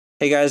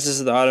Hey guys, this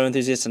is the Auto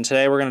Enthusiast, and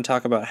today we're going to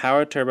talk about how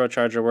a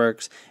turbocharger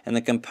works and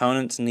the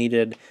components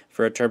needed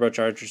for a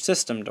turbocharger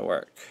system to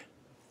work.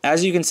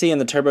 As you can see in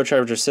the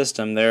turbocharger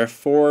system, there are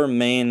four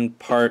main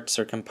parts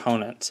or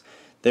components.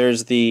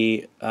 There's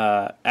the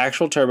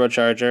actual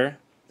turbocharger,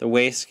 the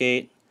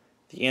wastegate,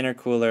 the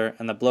intercooler,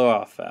 and the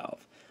blowoff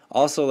valve,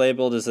 also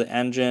labeled as the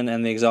engine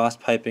and the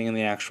exhaust piping and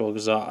the actual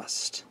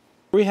exhaust.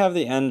 We have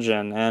the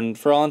engine, and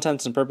for all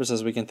intents and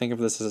purposes we can think of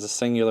this as a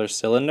singular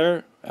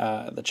cylinder,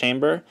 the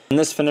chamber. When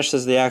this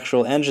finishes the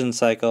actual engine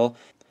cycle,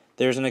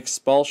 there's an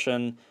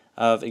expulsion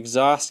of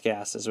exhaust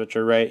gases, which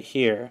are right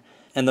here,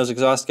 and those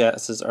exhaust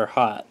gases are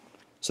hot.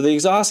 So the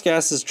exhaust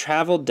gases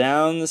travel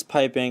down this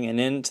piping and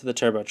into the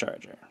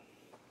turbocharger.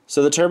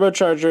 So the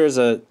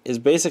turbocharger is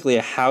basically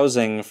a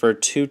housing for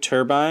two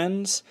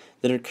turbines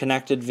that are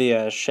connected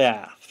via a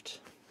shaft.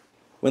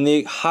 When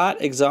the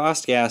hot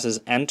exhaust gases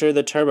enter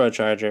the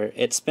turbocharger,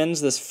 it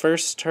spins this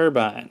first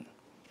turbine.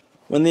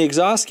 When the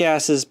exhaust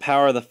gases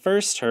power the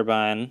first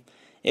turbine,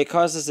 it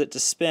causes it to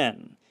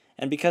spin.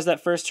 And because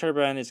that first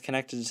turbine is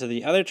connected to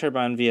the other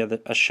turbine via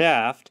a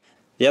shaft,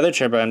 the other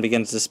turbine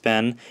begins to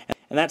spin,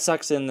 and that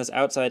sucks in this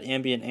outside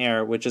ambient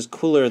air, which is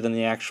cooler than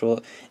the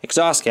actual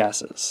exhaust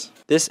gases.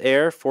 This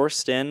air,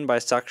 forced in by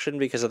suction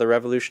because of the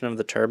revolution of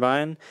the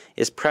turbine,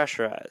 is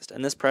pressurized,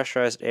 and this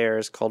pressurized air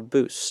is called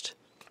boost.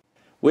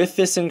 With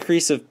this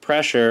increase of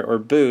pressure, or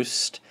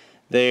boost,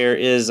 there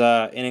is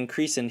an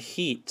increase in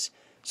heat.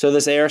 So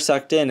this air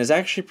sucked in is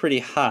actually pretty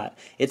hot.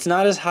 It's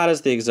not as hot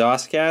as the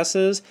exhaust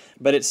gases,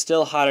 but it's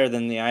still hotter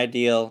than the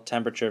ideal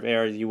temperature of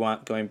air you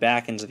want going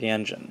back into the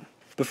engine.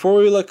 Before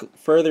we look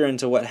further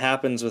into what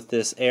happens with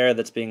this air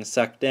that's being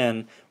sucked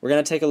in, we're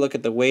going to take a look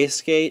at the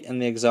wastegate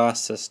and the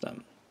exhaust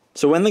system.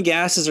 So when the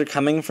gases are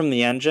coming from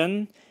the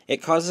engine,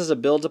 it causes a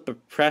buildup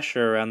of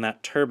pressure around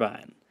that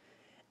turbine.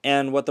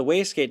 And what the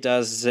wastegate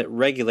does is it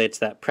regulates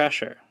that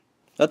pressure.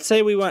 Let's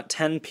say we want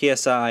 10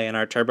 psi in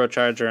our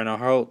turbocharger and our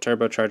whole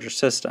turbocharger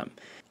system.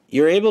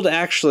 You're able to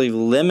actually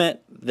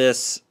limit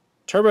this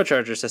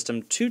turbocharger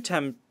system to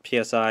 10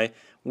 psi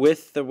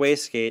with the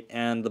wastegate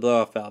and the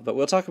blowoff valve, but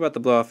we'll talk about the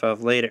blowoff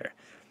valve later.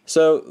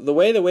 So the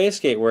way the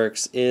wastegate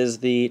works is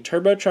the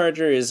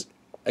turbocharger is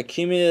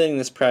accumulating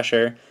this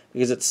pressure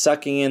because it's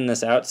sucking in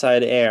this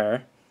outside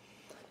air,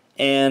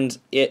 and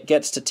it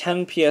gets to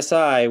 10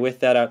 psi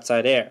with that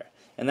outside air.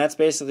 And that's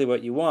basically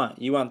what you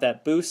want. You want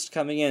that boost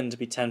coming in to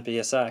be 10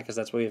 psi because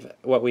that's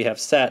what we have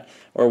set,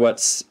 or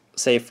what's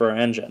safe for our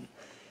engine.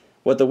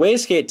 What the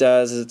wastegate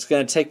does is it's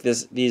going to take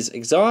these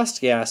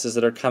exhaust gases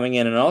that are coming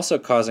in and also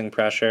causing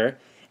pressure,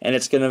 and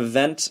it's going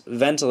to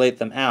ventilate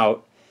them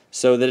out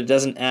so that it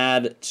doesn't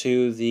add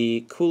to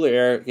the cooler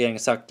air getting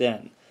sucked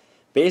in.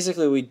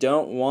 Basically, we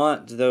don't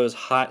want those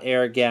hot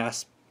air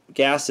gases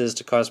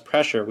to cause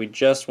pressure. We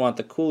just want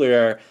the cooler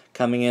air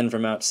coming in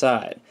from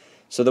outside.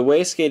 So the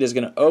wastegate is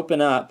going to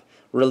open up,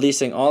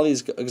 releasing all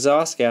these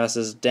exhaust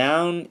gases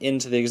down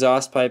into the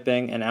exhaust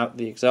piping and out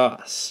the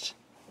exhaust.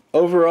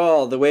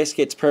 Overall, the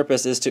wastegate's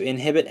purpose is to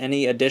inhibit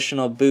any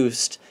additional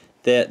boost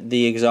that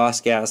the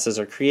exhaust gases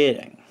are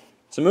creating.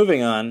 So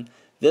moving on,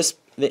 the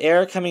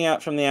air coming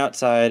out from the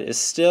outside is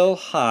still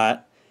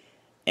hot,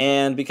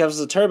 and because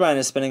the turbine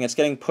is spinning, it's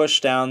getting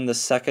pushed down the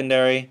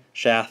secondary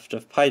shaft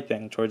of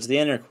piping towards the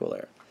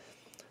intercooler.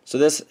 So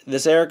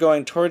this air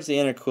going towards the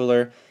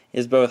intercooler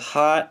is both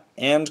hot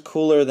and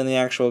cooler than the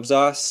actual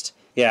exhaust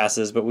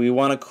gases, but we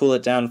want to cool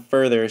it down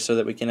further so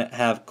that we can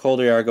have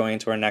colder air going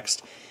into our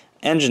next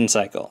engine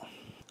cycle.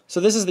 So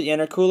this is the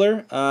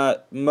intercooler.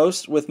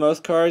 With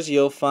most cars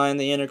you'll find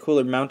the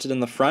intercooler mounted in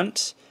the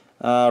front,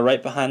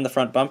 right behind the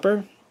front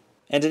bumper.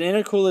 And an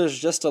intercooler is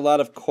just a lot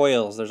of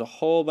coils. There's a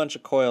whole bunch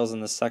of coils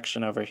in this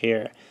section over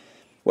here.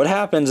 What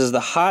happens is the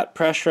hot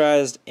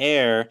pressurized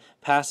air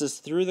passes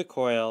through the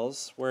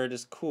coils where it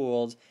is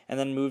cooled and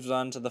then moves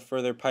on to the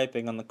further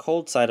piping on the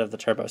cold side of the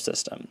turbo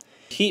system.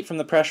 Heat from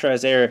the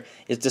pressurized air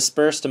is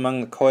dispersed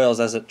among the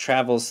coils as it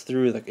travels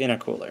through the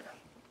intercooler.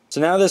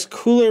 So now this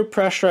cooler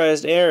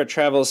pressurized air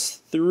travels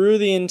through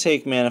the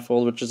intake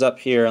manifold, which is up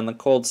here on the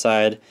cold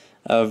side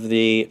of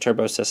the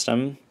turbo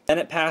system. Then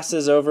it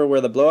passes over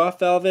where the blowoff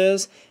valve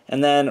is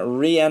and then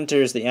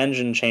re-enters the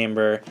engine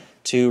chamber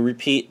to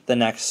repeat the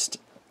next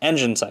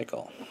engine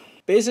cycle.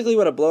 Basically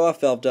what a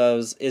blowoff valve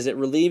does is it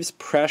relieves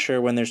pressure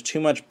when there's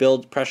too much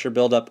pressure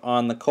buildup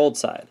on the cold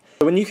side.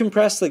 So when you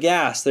compress the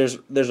gas, there's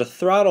a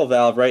throttle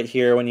valve right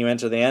here when you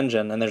enter the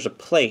engine, and there's a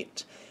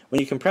plate.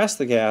 When you compress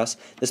the gas,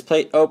 this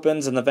plate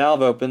opens and the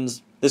valve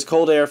opens. This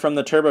cold air from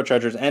the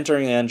turbocharger is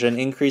entering the engine,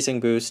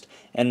 increasing boost,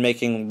 and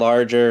making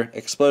larger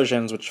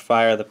explosions which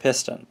fire the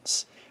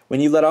pistons.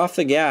 When you let off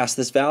the gas,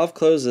 this valve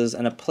closes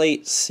and a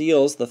plate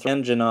seals the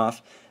engine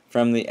off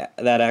from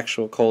that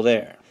actual cold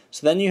air.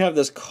 So then you have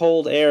this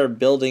cold air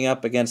building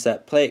up against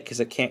that plate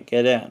because it can't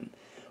get in.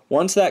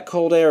 Once that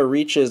cold air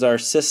reaches our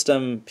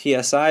system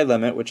PSI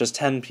limit, which is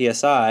 10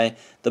 PSI,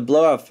 the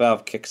blowoff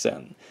valve kicks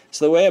in.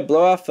 So the way a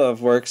blowoff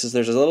valve works is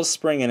there's a little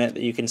spring in it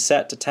that you can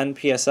set to 10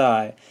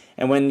 PSI,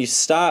 and when you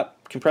stop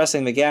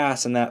compressing the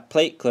gas and that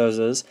plate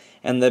closes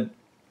and the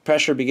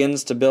pressure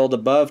begins to build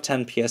above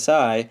 10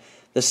 psi,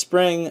 the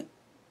spring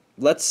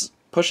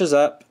pushes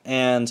up,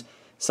 and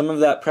some of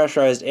that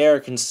pressurized air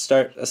can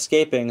start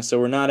escaping, so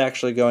we're not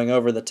actually going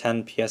over the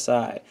 10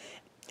 psi.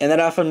 And that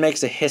often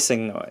makes a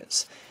hissing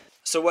noise.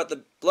 So what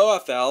the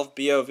blow-off valve,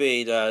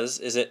 BOV, does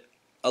is it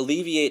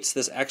alleviates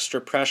this extra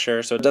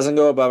pressure so it doesn't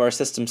go above our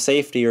system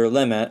safety or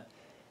limit,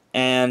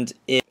 and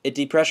it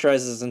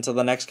depressurizes until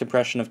the next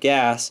compression of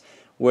gas,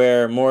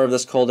 where more of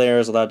this cold air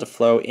is allowed to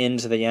flow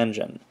into the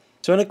engine.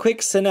 So in a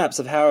quick synapse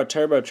of how a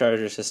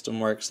turbocharger system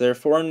works, there are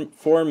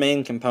four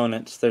main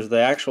components. There's the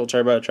actual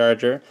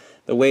turbocharger,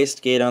 the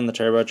wastegate on the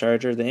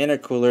turbocharger, the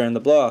intercooler, and the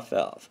blow-off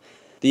valve.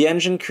 The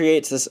engine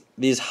creates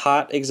these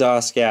hot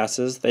exhaust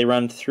gases. They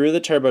run through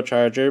the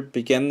turbocharger,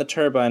 begin the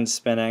turbine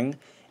spinning.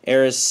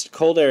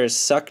 Cold air is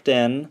sucked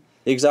in.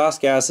 The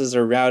exhaust gases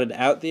are routed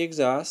out the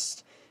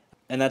exhaust,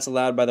 and that's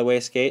allowed by the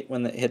wastegate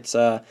when it hits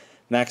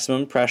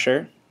maximum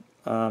pressure.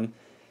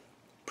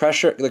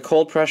 The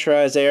cold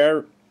pressurized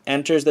air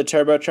enters the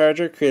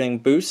turbocharger, creating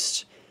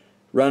boost,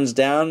 runs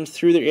down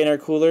through the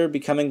intercooler,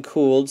 becoming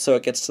cooled, so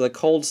it gets to the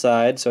cold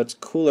side, so it's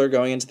cooler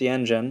going into the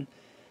engine.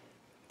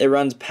 It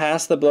runs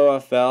past the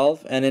blow-off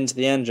valve and into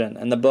the engine,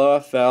 and the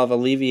blow-off valve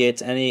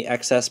alleviates any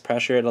excess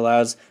pressure. It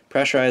allows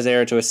pressurized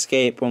air to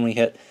escape when we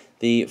hit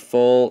the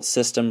full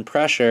system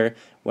pressure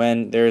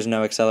when there is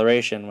no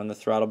acceleration, when the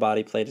throttle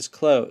body plate is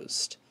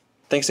closed.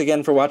 Thanks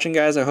again for watching,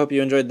 guys. I hope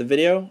you enjoyed the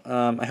video.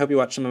 I hope you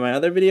watched some of my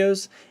other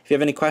videos. If you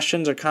have any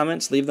questions or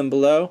comments, leave them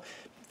below.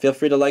 Feel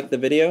free to like the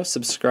video,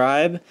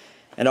 subscribe,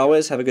 and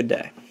always have a good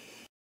day.